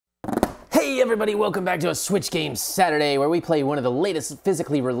Hey everybody, welcome back to a Switch Games Saturday where we play one of the latest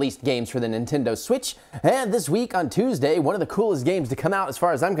physically released games for the Nintendo Switch. And this week on Tuesday, one of the coolest games to come out as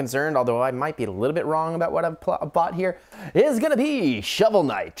far as I'm concerned, although I might be a little bit wrong about what I've bought here, is gonna be Shovel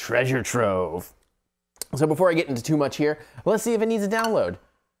Knight Treasure Trove. So before I get into too much here, let's see if it needs a download.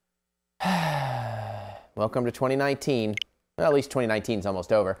 Welcome to 2019. Well, at least 2019 is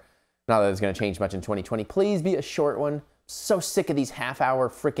almost over. Not that it's gonna change much in 2020. Please be a short one. So sick of these half-hour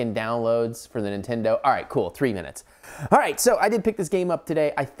frickin' downloads for the Nintendo. All right, cool, 3 minutes. All right, so I did pick this game up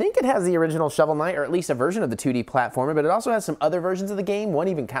today. I think it has the original Shovel Knight, or at least a version of the 2D platformer, but it also has some other versions of the game. One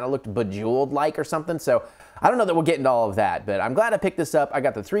even kind of looked Bejeweled-like or something, so I don't know that we'll get into all of that, but I'm glad I picked this up. I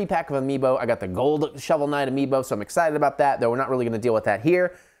got the 3-pack of Amiibo. I got the gold Shovel Knight Amiibo, so I'm excited about that, though we're not really going to deal with that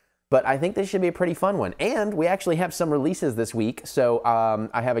here. But I think this should be a pretty fun one. And we actually have some releases this week, so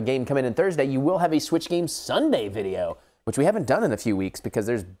I have a game coming in Thursday. You will have a Switch Games Sunday video, which we haven't done in a few weeks because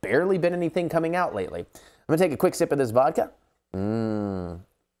there's barely been anything coming out lately. I'm gonna take a quick sip of this vodka. I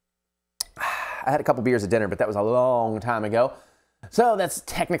had a couple beers at dinner, but that was a long time ago. So that's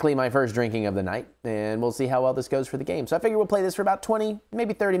technically my first drinking of the night, and we'll see how well this goes for the game. So I figure we'll play this for about 20,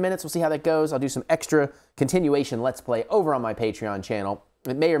 maybe 30 minutes. We'll see how that goes. I'll do some extra continuation Let's Play over on my Patreon channel.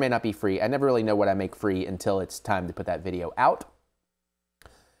 It may or may not be free. I never really know what I make free until it's time to put that video out.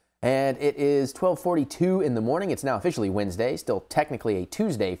 And it is 12:42 in the morning. It's now officially Wednesday, still technically a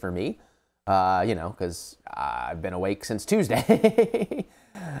Tuesday for me, you know, because I've been awake since Tuesday.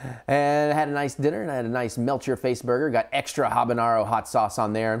 And I had a nice dinner, and I had a nice melt-your-face burger. Got extra habanero hot sauce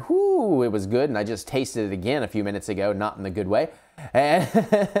on there, and whoo, it was good. And I just tasted it again a few minutes ago, not in the good way. And,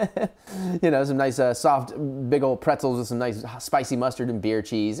 you know, some nice soft, big old pretzels with some nice spicy mustard and beer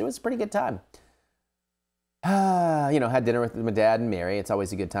cheese. It was a pretty good time. You know, had dinner with my dad and Mary. It's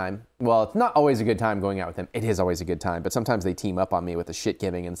always a good time. Well, it's not always a good time going out with them. It is always a good time, but sometimes they team up on me with the shit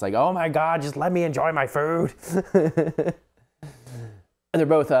giving, and it's like, oh my God, just let me enjoy my food. And they're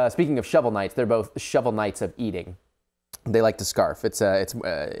both, speaking of Shovel Knights, they're both Shovel Knights of eating. They like to scarf.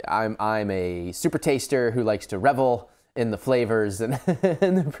 I'm a super taster who likes to revel in the flavors and,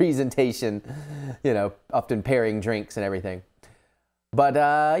 and the presentation, you know, often pairing drinks and everything. But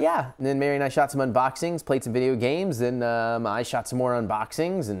yeah, and then Mary and I shot some unboxings, played some video games, and I shot some more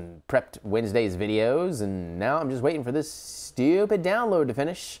unboxings and prepped Wednesday's videos, and now I'm just waiting for this stupid download to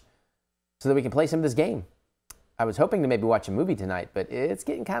finish so that we can play some of this game. I was hoping to maybe watch a movie tonight, but it's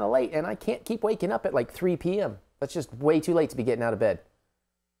getting kind of late, and I can't keep waking up at like 3 p.m. That's just way too late to be getting out of bed.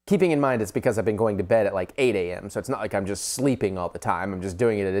 Keeping in mind it's because I've been going to bed at like 8 a.m., so it's not like I'm just sleeping all the time. I'm just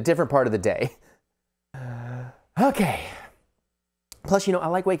doing it at a different part of the day. Okay. Plus, you know, I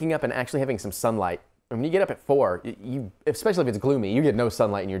like waking up and actually having some sunlight. When you get up at 4, especially if it's gloomy, you get no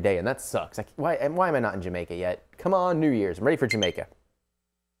sunlight in your day, and that sucks. Why am I not in Jamaica yet? Come on, New Year's. I'm ready for Jamaica.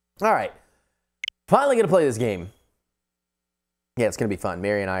 All right. Finally going to play this game. Yeah, it's going to be fun.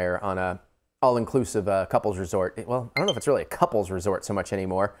 Mary and I are on a all-inclusive couples resort. Well, I don't know if it's really a couples resort so much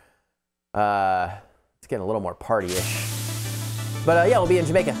anymore. It's getting a little more party-ish. But yeah, we'll be in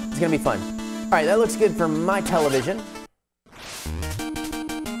Jamaica. It's going to be fun. All right, that looks good for my television.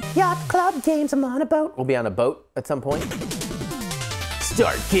 Yacht Club Games, I'm on a boat. We'll be on a boat at some point.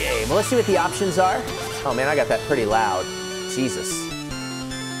 Start game. Well, let's see what the options are. Oh man, I got that pretty loud. Jesus.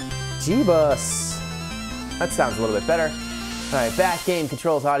 Jeebus. That sounds a little bit better. All right, back game,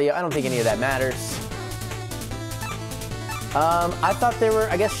 controls, audio. I don't think any of that matters. I thought there were,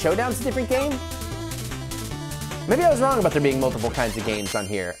 I guess Showdown's a different game? Maybe I was wrong about there being multiple kinds of games on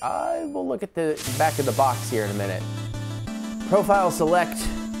here. I will look at the back of the box here in a minute. Profile select.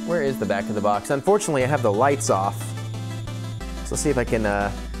 Where is the back of the box? Unfortunately, I have the lights off. So let's see if I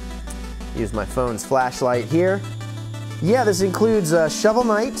can use my phone's flashlight here. Yeah, this includes Shovel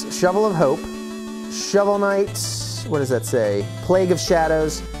Knight, Shovel of Hope, Shovel Knight, what does that say? Plague of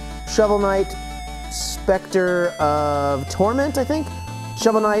Shadows, Shovel Knight, Spectre of Torment, I think?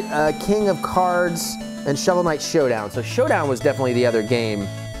 Shovel Knight, King of Cards, and Shovel Knight Showdown. So Showdown was definitely the other game.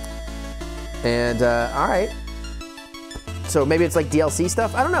 And, all right. So maybe it's like DLC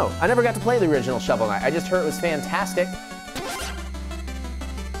stuff? I don't know. I never got to play the original Shovel Knight. I just heard it was fantastic.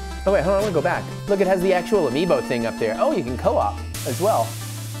 Oh wait, hold on, I wanna go back. Look, it has the actual Amiibo thing up there. Oh, you can co-op as well.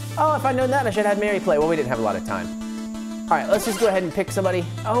 Oh, if I'd known that, I should have had Mary play. Well, we didn't have a lot of time. All right, let's just go ahead and pick somebody.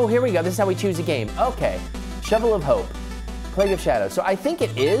 Oh, here we go. This is how we choose a game. Okay, Shovel of Hope, Plague of Shadows. So I think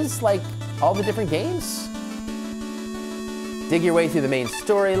it is like all the different games. Dig your way through the main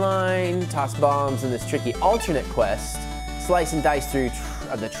storyline, toss bombs in this tricky alternate quest, slice and dice through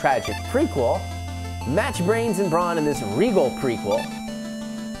the tragic prequel, match brains and brawn in this regal prequel.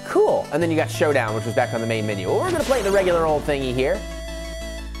 Cool. And then you got Showdown, which was back on the main menu. Well, we're going to play the regular old thingy here.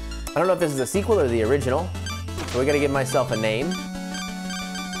 I don't know if this is a sequel or the original, so we gotta give myself a name.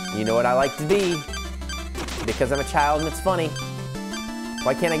 You know what I like to be, because I'm a child and it's funny.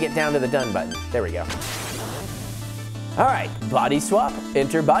 Why can't I get down to the done button? There we go. All right, body swap.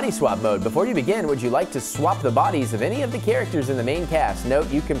 Enter body swap mode. Before you begin, would you like to swap the bodies of any of the characters in the main cast? Note,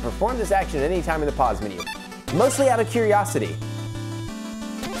 you can perform this action at any time in the pause menu. Mostly out of curiosity.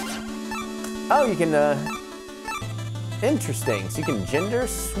 Oh, you can, interesting. So you can gender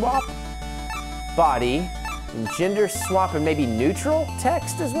swap body, and gender swap and maybe neutral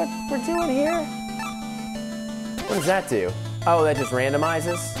text is what we're doing here? What does that do? Oh, that just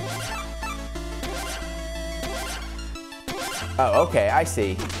randomizes? Oh, okay, I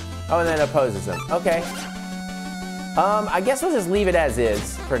see. Oh, and then it opposes them. Okay. I guess we'll just leave it as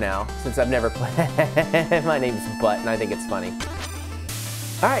is for now, since I've never played. My name's Butt, and I think it's funny.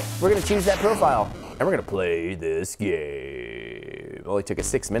 All right, we're gonna choose that profile, and we're gonna play this game. It only took us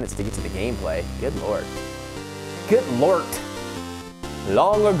 6 minutes to get to the gameplay. Good lord. Good lord.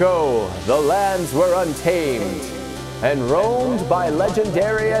 Long ago, the lands were untamed and roamed by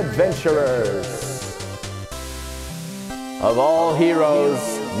legendary adventurers. Of all heroes,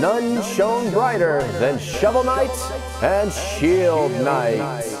 none shone brighter than Shovel Knight and Shield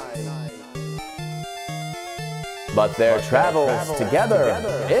Knight. But their travels together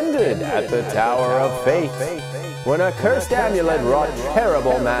ended at the Tower of Fate, when a cursed amulet wrought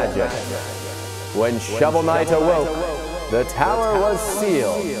terrible magic. When Shovel Knight awoke, the tower was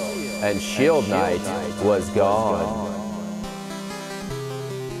sealed, and Shield Knight was gone.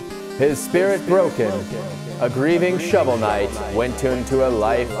 His spirit broken, a grieving Shovel Knight went into a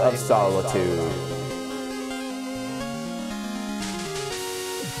life of solitude.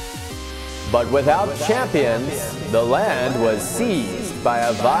 But without champions, the land was seized by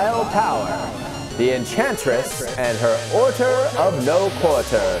a vile power, the Enchantress and her Order of No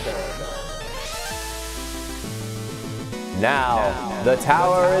Quarter. Now, the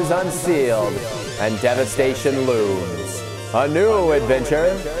tower is unsealed and devastation looms. A new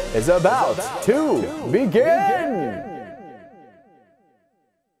adventure is about to begin!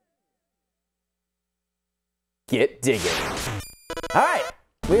 Get digging. All right,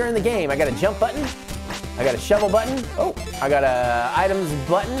 we are in the game. I got a jump button. I got a shovel button. Oh, I got a items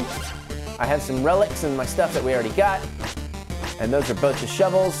button. I have some relics and my stuff that we already got. And those are both the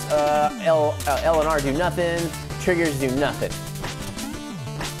shovels. L and R do nothing. Triggers do nothing.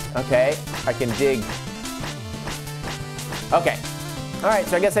 Okay, I can dig. Okay. All right,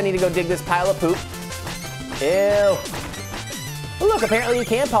 so I guess I need to go dig this pile of poop. Ew. Oh, look, apparently you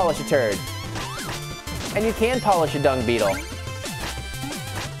can polish a turd. And you can polish a dung beetle.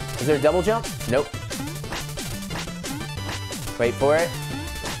 Is there a double jump? Nope. Wait for it.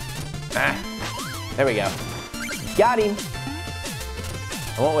 Ah, there we go. Got him.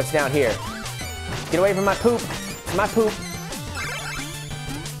 I want what's down here. Get away from my poop. It's my poop.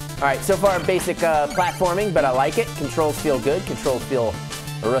 All right, so far basic platforming, but I like it. Controls feel good. Controls feel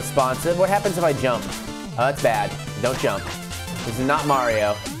responsive. What happens if I jump? Oh, that's bad. Don't jump. This is not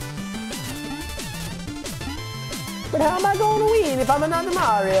Mario. But how am I going to win if I'm another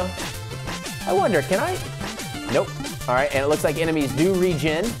Mario? I wonder, can I? Nope. All right, and it looks like enemies do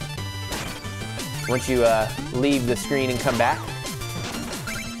regen once you leave the screen and come back,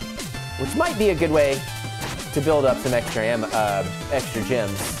 which might be a good way to build up some extra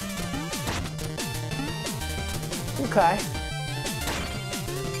gems. Okay.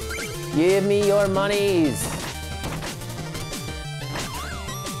 Give me your monies.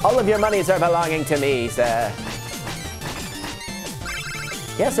 All of your monies are belonging to me, sir.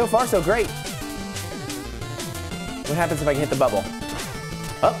 Yeah, so far so great. What happens if I hit the bubble?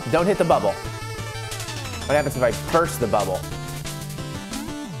 Oh, don't hit the bubble. What happens if I burst the bubble?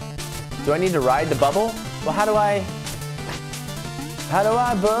 Do I need to ride the bubble? Well, how do I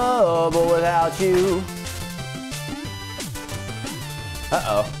bubble without you?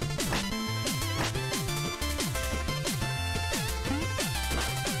 Uh-oh.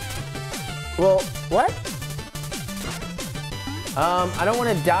 Well, what? I don't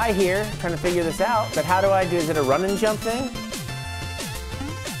want to die here trying to figure this out, but how do I do, is it a run and jump thing?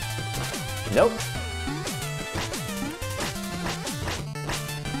 Nope.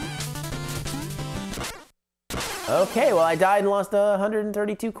 Okay, well I died and lost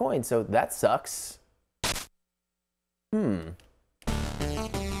 132 coins, so that sucks.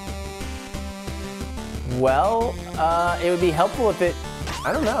 Well, it would be helpful if it,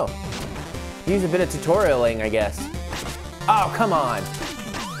 I don't know. Use a bit of tutorialing, I guess. Oh, come on.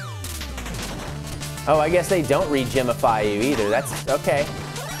 Oh, I guess they don't regemify you either. That's okay.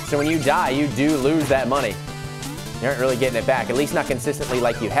 So when you die, you do lose that money. You aren't really getting it back, at least not consistently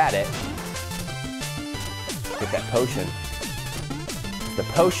like you had it. Get that potion. The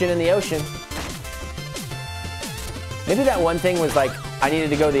potion in the ocean. Maybe that one thing was like, I needed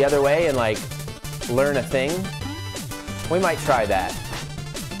to go the other way and like, learn a thing. We might try that.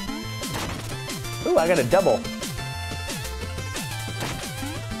 Ooh, I got a double.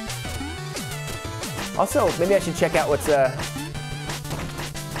 Also, maybe I should check out what's,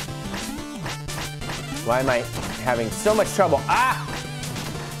 why am I having so much trouble? Ah!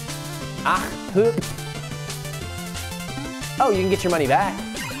 Ah, poop. Oh, you can get your money back.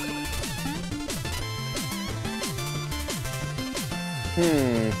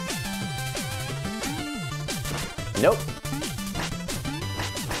 Nope.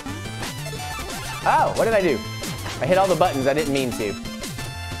 Oh, what did I do? I hit all the buttons I didn't mean to.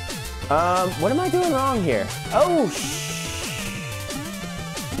 What am I doing wrong here? Oh,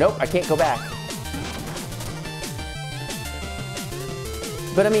 nope, I can't go back.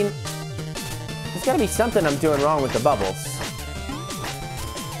 But I mean, there's gotta be something I'm doing wrong with the bubbles.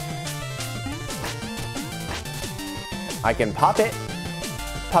 I can pop it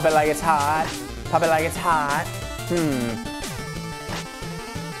like it's hot, pop it like it's hot.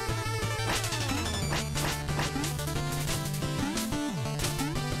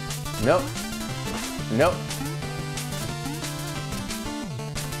 Nope. Nope.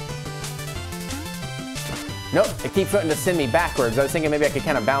 Nope, it keeps wanting to send me backwards. I was thinking maybe I could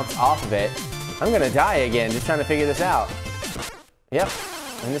kind of bounce off of it. I'm gonna die again, just trying to figure this out. Yep,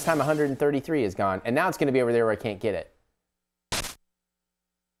 and this time 133 is gone. And now it's gonna be over there where I can't get it.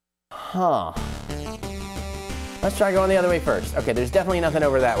 Huh. Let's try going the other way first. Okay, there's definitely nothing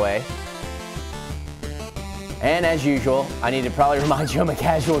over that way. And as usual, I need to probably remind you I'm a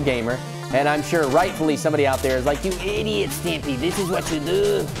casual gamer. And I'm sure rightfully somebody out there is like, you idiot, Stampy, this is what you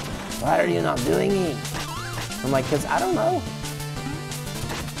do. Why are you not doing it? I'm like, because I don't know.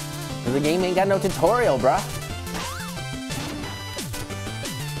 Because the game ain't got no tutorial, bruh.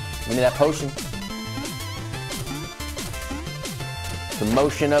 Give me that potion. The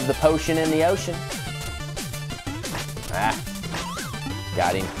motion of the potion in the ocean. Ah,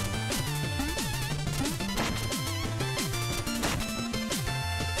 got him.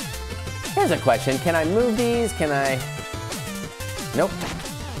 Here's a question. Can I move these? Can I? Nope.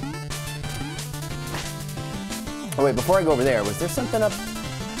 Oh wait, before I go over there, was there something up?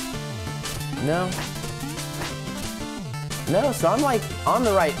 No. No, so I'm like on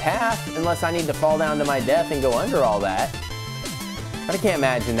the right path, unless I need to fall down to my death and go under all that. But I can't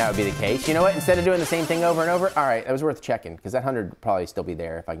imagine that would be the case. You know what? Instead of doing the same thing over and over, all right, it was worth checking, because that 100 would probably still be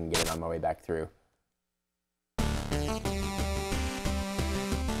there if I can get it on my way back through.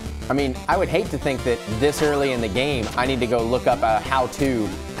 I mean, I would hate to think that this early in the game, I need to go look up a how-to.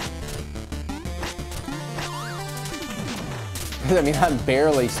 I mean, I'm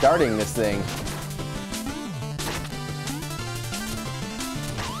barely starting this thing.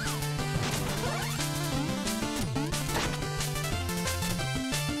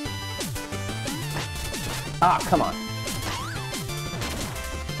 Ah, come on.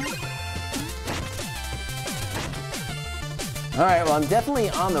 All right, well, I'm definitely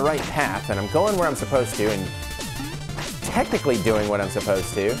on the right path, and I'm going where I'm supposed to, and technically doing what I'm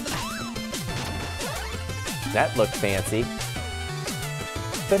supposed to. That looked fancy.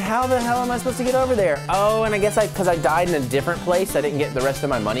 But how the hell am I supposed to get over there? Oh, and I guess because I died in a different place, I didn't get the rest of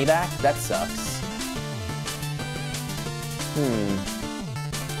my money back? That sucks.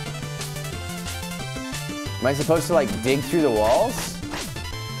 Am I supposed to, like, dig through the walls?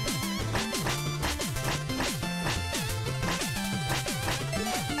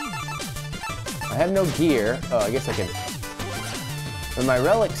 I have no gear. Oh, I guess I can. And my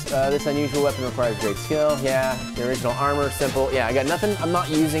relics, this unusual weapon requires great skill. Yeah, the original armor, simple. Yeah, I got nothing I'm not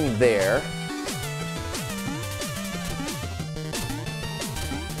using there.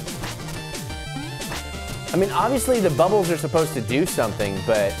 I mean, obviously the bubbles are supposed to do something,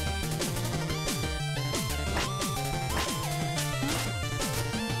 but...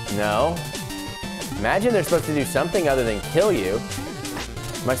 No. Imagine they're supposed to do something other than kill you.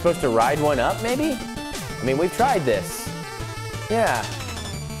 Am I supposed to ride one up, maybe? I mean, we've tried this. Yeah.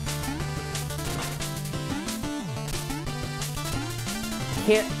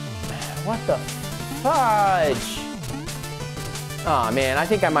 Can't... What the fudge? Aw, oh, man, I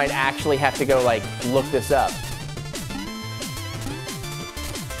think I might actually have to go, like, look this up.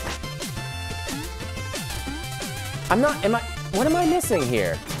 What am I missing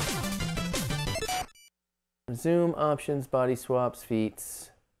here? Zoom, options, body swaps, feats.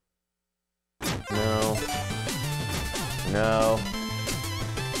 No. No.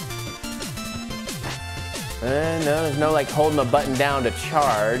 No, there's no like holding the button down to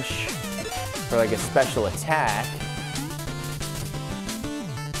charge for like a special attack.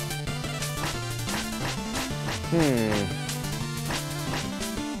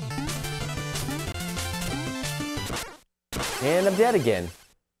 And I'm dead again.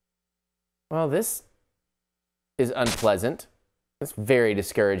 Well, this is unpleasant. That's very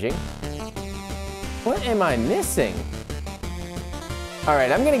discouraging. What am I missing? All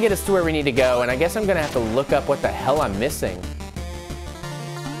right, I'm gonna get us to where we need to go, and I guess I'm gonna have to look up what the hell I'm missing.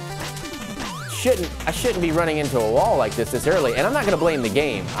 I shouldn't be running into a wall like this early, and I'm not gonna blame the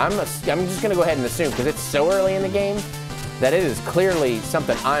game. I'm just gonna go ahead and assume, because it's so early in the game, that it is clearly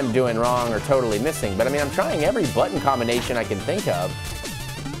something I'm doing wrong or totally missing. But I mean, I'm trying every button combination I can think of.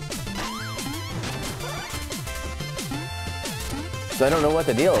 So I don't know what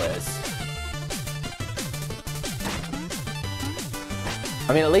the deal is.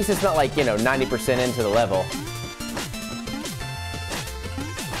 I mean, at least it's not like, you know, 90% into the level.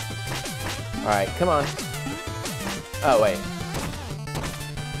 All right, come on. Oh, wait.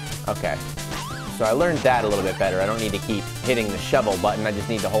 Okay. So I learned that a little bit better. I don't need to keep hitting the shovel button. I just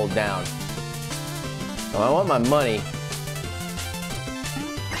need to hold down. Oh, I want my money.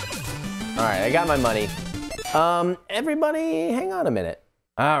 All right, I got my money. Everybody, hang on a minute.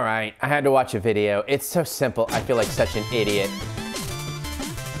 All right, I had to watch a video. It's so simple. I feel like such an idiot.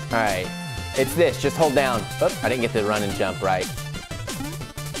 All right, it's this. Just hold down. Oop, I didn't get the run and jump right.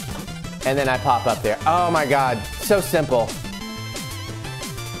 And then I pop up there. Oh my God, so simple.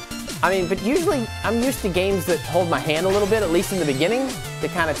 I mean, but usually I'm used to games that hold my hand a little bit, at least in the beginning, to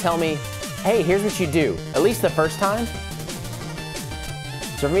kind of tell me, hey, here's what you do, at least the first time.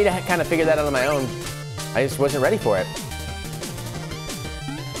 So for me to kind of figure that out on my own, I just wasn't ready for it.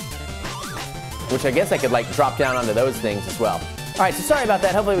 Which I guess I could like drop down onto those things as well. All right, so sorry about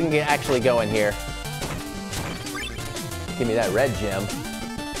that. Hopefully we can actually go in here. Give me that red gem.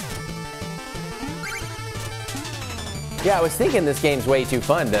 Yeah, I was thinking this game's way too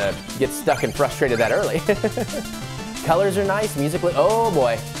fun to get stuck and frustrated that early. Colors are nice, musically. Oh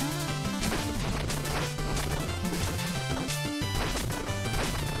boy.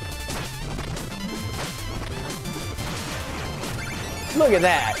 Look at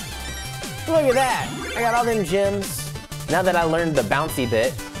that. Look at that. I got all them gems. Now that I learned the bouncy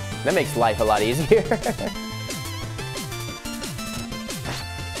bit, that makes life a lot easier.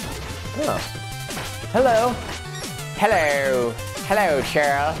 Oh. Hello. Hello. Hello,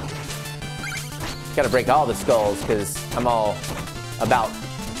 Cheryl. Gotta break all the skulls because I'm all about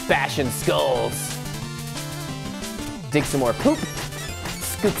bashing skulls. Dig some more poop.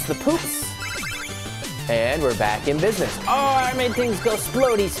 Scoops the poops. And we're back in business. Oh, I made things go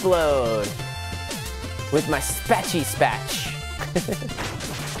splody-splode. With my spatchy spatch.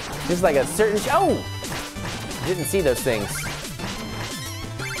 Just like a certain, oh! Didn't see those things.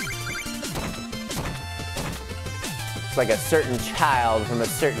 It's like a certain child from a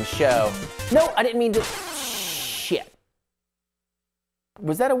certain show. No, I didn't mean to, shit.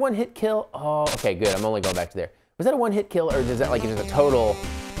 Was that a one-hit kill? Oh, okay, good, I'm only going back to there. Was that a one-hit kill, or is that like just a total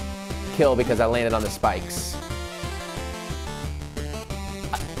kill because I landed on the spikes?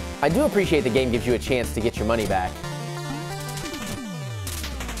 I do appreciate the game gives you a chance to get your money back.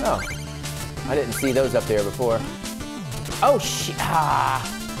 Oh, I didn't see those up there before. Oh, shit. Ah.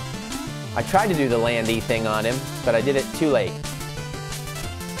 I tried to do the landy thing on him, but I did it too late.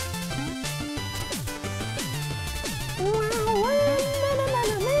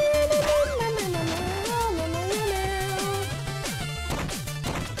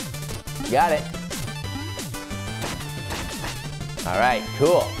 Got it. All right,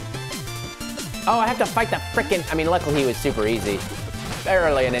 cool. Oh, I have to fight the frickin', I mean, luckily he was super easy.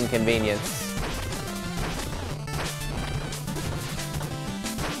 Barely an inconvenience.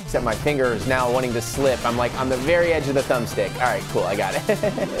 Except my finger is now wanting to slip. I'm like on the very edge of the thumbstick. All right, cool, I got it.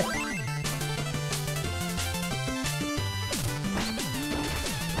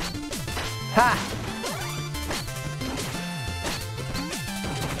 Ha!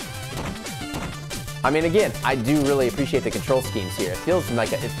 I mean, again, I do really appreciate the control schemes here. It feels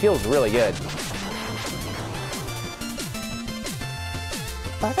like it feels really good.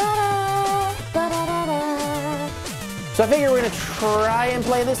 So I figure we're gonna try and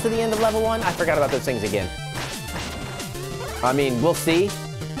play this to the end of level 1. I forgot about those things again. I mean, we'll see.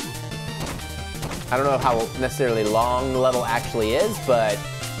 I don't know how necessarily long the level actually is, but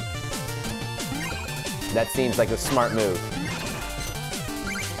that seems like a smart move.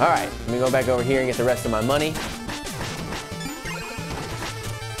 All right, let me go back over here and get the rest of my money.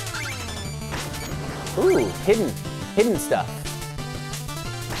 Ooh, hidden stuff.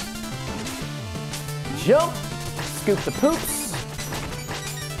 Jump. Scoop the poops.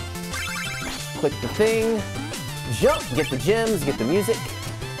 Click the thing. Jump. Get the gems. Get the music.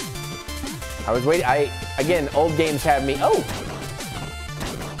 I was waiting. Again, old games have me. Oh!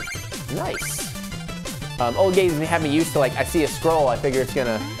 Nice. Old games have me used to, like, I see a scroll, I figure it's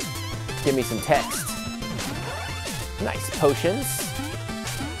gonna give me some text. Nice. Potions.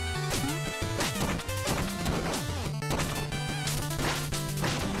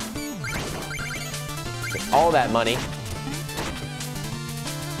 Get all that money.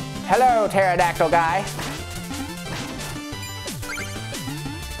 Hello, pterodactyl guy.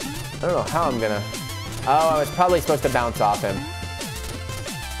 I don't know how I'm gonna... Oh, I was probably supposed to bounce off him.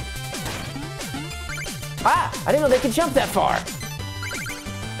 Ah! I didn't know they could jump that far.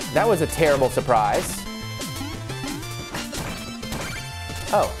 That was a terrible surprise.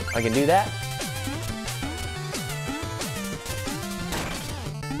 Oh, I can do that?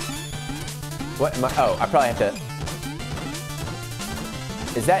 What am I... Oh, I probably have to...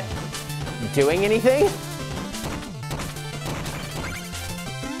 Is that doing anything?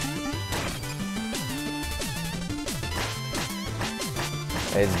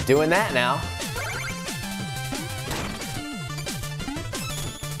 It's doing that now.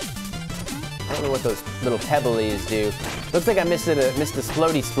 I don't know what those little pebblies do. Looks like I missed a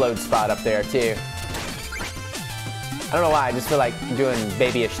splody splode spot up there too. I don't know why, I just feel like doing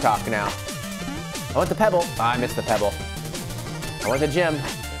babyish talk now. I want the pebble. Oh, I missed the pebble. I want the gem.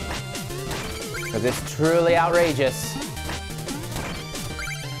 Because it's truly outrageous.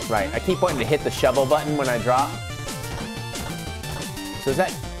 Right, I keep wanting to hit the shovel button when I drop. So is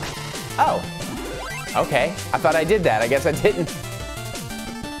that... Oh! Okay, I thought I did that. I guess I didn't.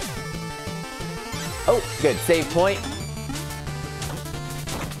 Oh, good. Save point.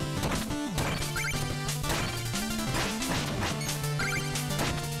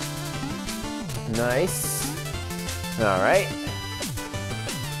 Nice. All right.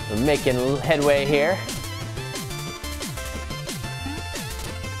 We're making headway here.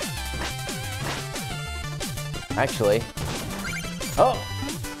 Actually. Oh!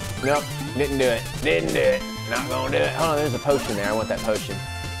 Nope. Didn't do it. Didn't do it. Not gonna do it. Oh, there's a potion there. I want that potion.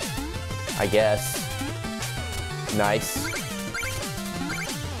 I guess. Nice.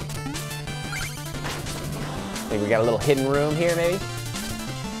 Think we got a little hidden room here, maybe?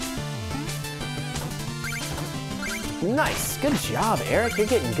 Nice. Good job, Eric. You're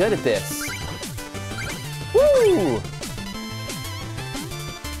getting good at this. Woo!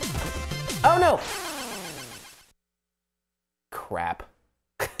 Oh, no! Crap.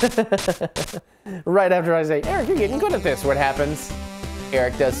 Right after I say, Eric, you're getting good at this, what happens?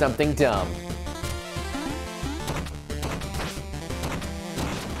 Eric does something dumb.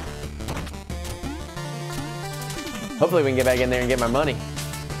 Hopefully we can get back in there and get my money.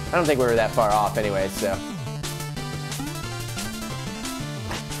 I don't think we were that far off anyway, so.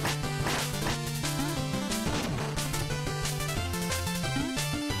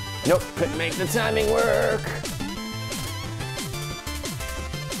 Nope, couldn't make the timing work.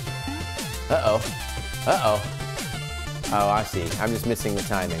 Uh-oh. Uh-oh. Oh, I see. I'm just missing the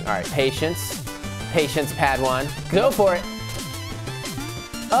timing. All right, patience. Patience, Padawan. Go for it.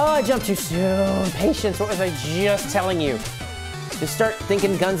 Oh, I jumped too soon. Patience, what was I just telling you? Just start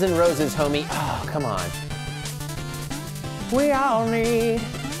thinking Guns N' Roses, homie. Oh, come on. We all need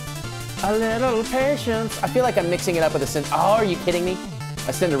a little patience. I feel like I'm mixing it up with a Oh, are you kidding me?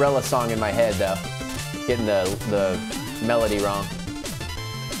 A Cinderella song in my head, though. Getting the melody wrong.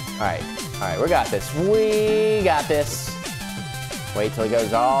 All right, we got this. We got this. Wait till it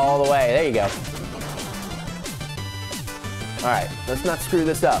goes all the way. There you go. All right, let's not screw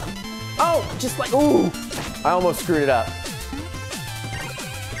this up. Oh, just like, ooh, I almost screwed it up.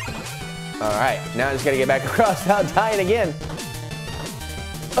 All right, now I just gotta get back across without dying again.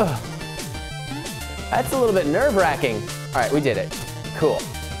 Ugh. That's a little bit nerve-wracking. All right, we did it. Cool.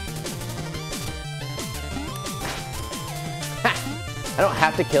 Ha! I don't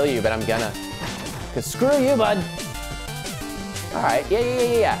have to kill you, but I'm gonna. Cause screw you, bud. All right,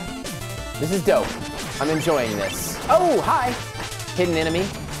 yeah. This is dope. I'm enjoying this. Oh, hi. Hidden enemy.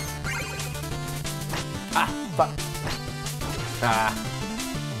 Ah, fuck. Ah.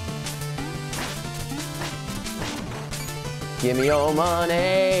 Give me your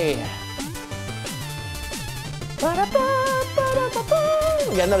money.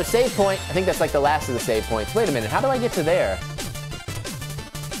 We got another save point. I think that's like the last of the save points. Wait a minute, how do I get to there?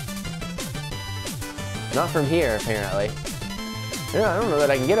 Not from here, apparently. Yeah, I don't know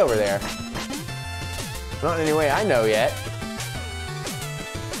that I can get over there. Not in any way I know yet.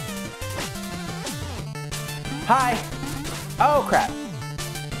 Hi. Oh, crap.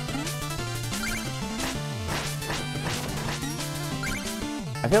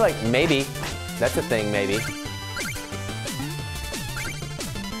 I feel like maybe that's a thing, maybe.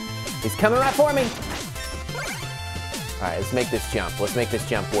 He's coming right for me. All right, let's make this jump. Let's make this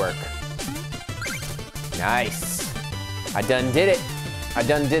jump work. Nice. I done did it. I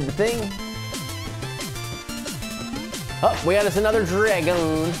done did the thing. Oh, we got us another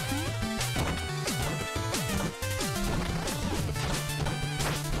dragoon.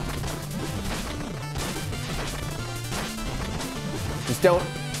 Just don't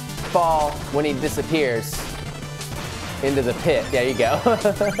fall when he disappears into the pit. There you go.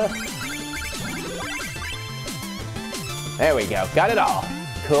 There we go. Got it all.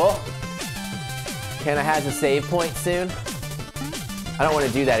 Cool. Kinda has a save point soon. I don't want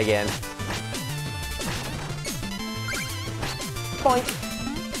to do that again. Point.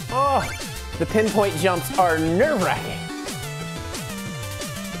 Oh, the pinpoint jumps are nerve-wracking.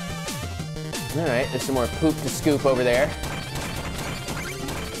 All right, there's some more poop to scoop over there.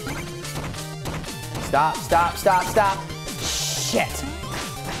 Stop, stop, stop, stop. Shit.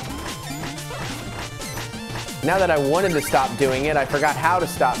 Now that I wanted to stop doing it, I forgot how to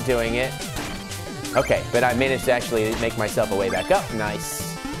stop doing it. Okay, but I managed to actually make myself a way back up.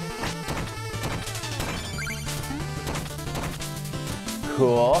 Nice.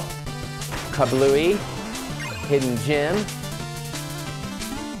 Cool. Kablooey. Hidden gem.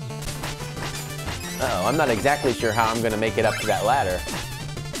 Uh-oh, I'm not exactly sure how I'm gonna make it up to that ladder.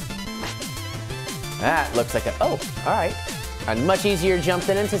 That looks like a, oh, all right. A much easier jump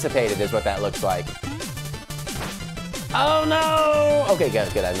than anticipated is what that looks like. Oh no! Okay,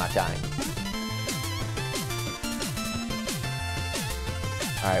 good, good, I'm not dying.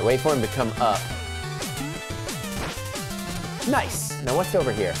 All right, wait for him to come up. Nice. Now what's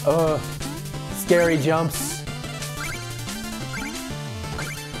over here? Scary jumps.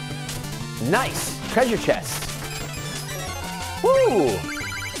 Nice. Treasure chest. Woo!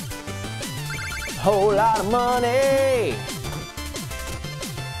 Whole lot of money.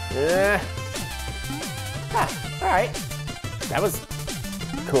 All right. That was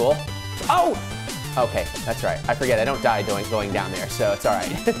cool. Oh! Okay, that's right. I forget, I don't die going down there, so it's all right.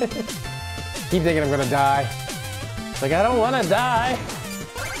 Keep thinking I'm gonna die. Like, I don't wanna die.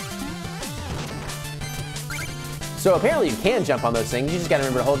 So apparently you can jump on those things. You just gotta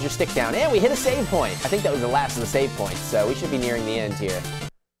remember to hold your stick down. And we hit a save point. I think that was the last of the save points, so we should be nearing the end here.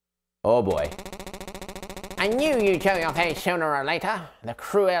 Oh boy. I knew you'd show your face sooner or later, the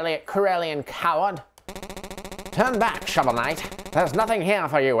Corellian coward. Turn back, Shovel Knight. There's nothing here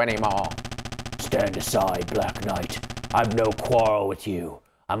for you anymore. Stand aside, Black Knight. I've no quarrel with you.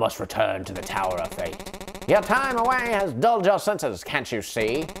 I must return to the Tower of Fate. Your time away has dulled your senses, can't you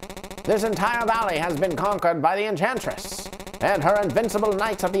see? This entire valley has been conquered by the Enchantress, and her invincible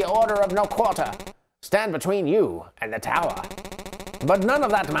Knights of the Order of No Quarter stand between you and the tower. But none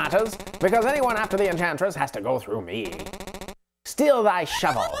of that matters, because anyone after the Enchantress has to go through me. Steal thy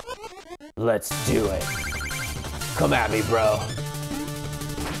shovel. Let's do it. Come at me, bro.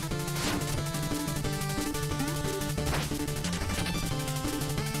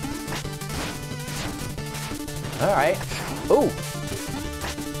 All right. Ooh.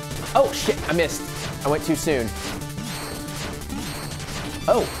 Oh, shit, I missed. I went too soon.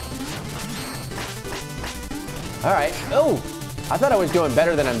 Oh. All right. Oh. I thought I was doing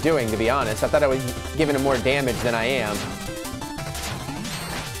better than I'm doing, to be honest. I thought I was giving him more damage than I am.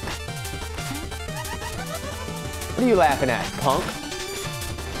 What are you laughing at, punk?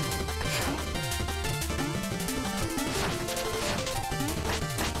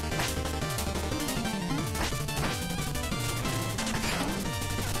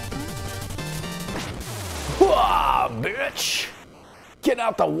 Bitch! Get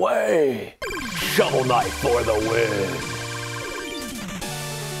out the way! Shovel Knight for the win!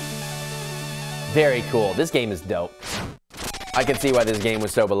 Very cool. This game is dope. I can see why this game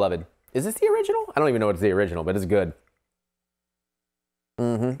was so beloved. Is this the original? I don't even know if it's the original, but it's good.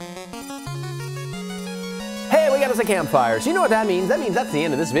 Hey, we got us a campfire. So you know what that means? That means that's the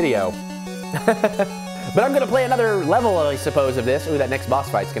end of this video. But I'm gonna play another level, I suppose, of this. Ooh, that next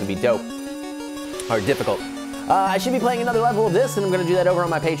boss fight's gonna be dope. Or difficult. I should be playing another level of this, and I'm going to do that over on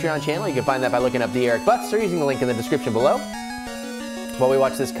my Patreon channel. You can find that by looking up TheEricButts or using the link in the description below. While we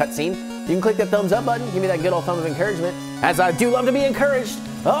watch this cutscene, you can click that thumbs up button, give me that good old thumb of encouragement, as I do love to be encouraged.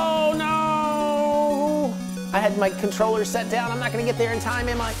 Oh no! I had my controller set down. I'm not going to get there in time,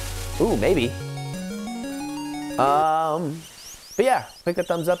 am I? Ooh, maybe. But yeah, click that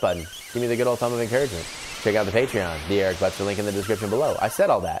thumbs up button. Give me the good old thumb of encouragement. Check out the Patreon, TheEricButts, the link in the description below. I said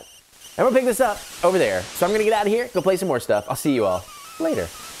all that. I'm gonna pick this up over there. So I'm gonna get out of here, go play some more stuff. I'll see you all later.